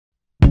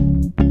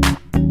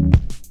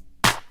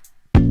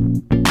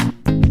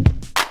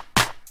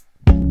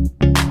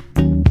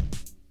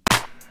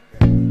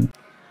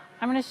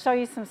show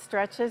you some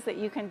stretches that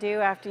you can do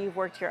after you've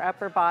worked your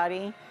upper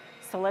body.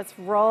 So let's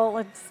roll.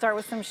 Let's start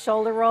with some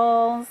shoulder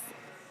rolls,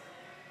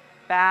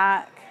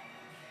 back,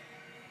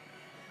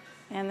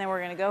 and then we're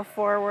going to go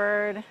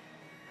forward.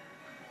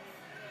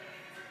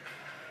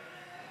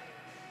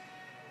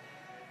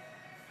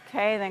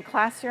 Okay, then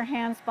clasp your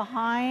hands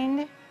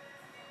behind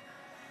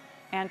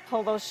and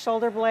pull those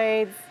shoulder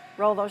blades,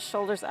 roll those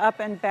shoulders up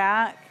and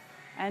back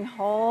and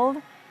hold.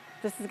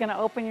 This is going to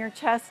open your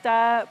chest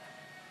up.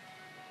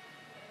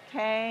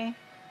 Okay,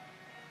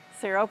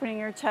 so you're opening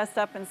your chest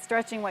up and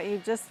stretching what you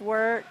just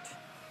worked.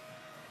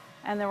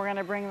 And then we're going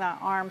to bring the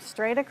arms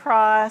straight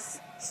across,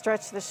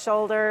 stretch the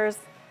shoulders,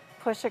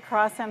 push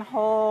across and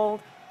hold.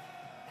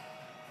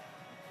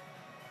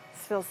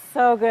 This feels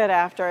so good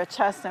after a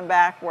chest and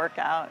back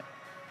workout.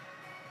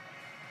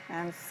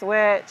 And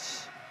switch.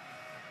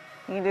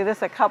 You can do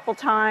this a couple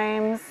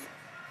times.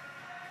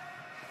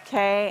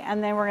 Okay,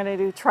 and then we're going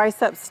to do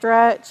tricep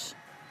stretch.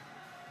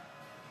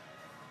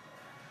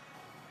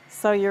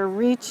 So you're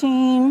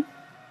reaching.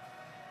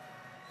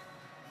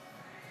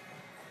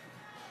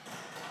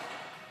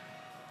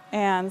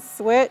 And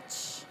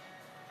switch.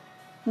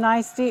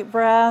 Nice deep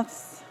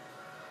breaths.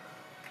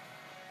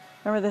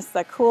 Remember, this is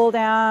a cool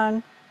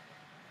down.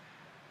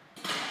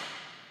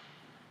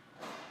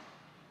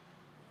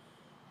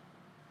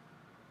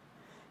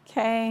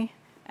 Okay,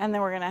 and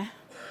then we're going to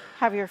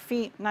have your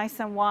feet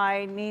nice and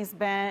wide, knees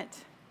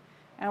bent,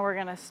 and we're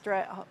going to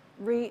stretch,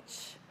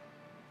 reach,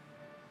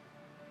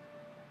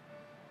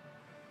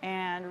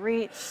 and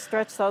reach,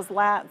 stretch those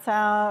lats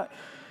out,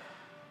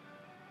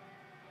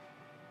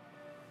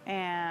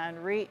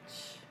 and reach,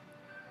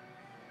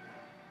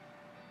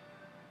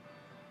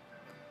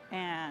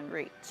 and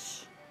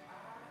reach.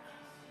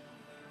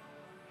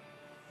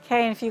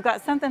 Okay, and if you've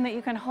got something that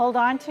you can hold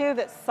on to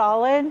that's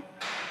solid,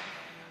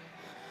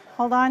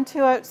 hold on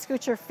to it,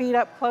 scoot your feet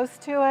up close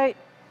to it,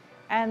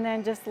 and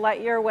then just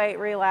let your weight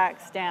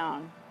relax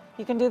down.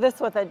 You can do this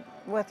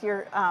with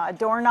your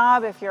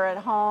doorknob if you're at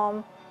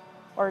home,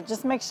 or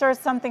just make sure it's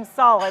something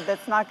solid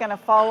that's not going to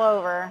fall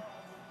over.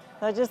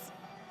 So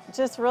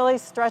just really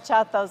stretch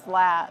out those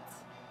lats.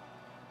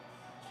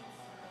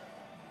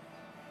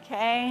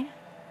 Okay?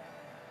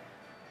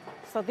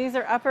 So these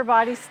are upper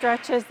body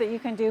stretches that you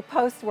can do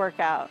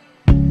post-workout.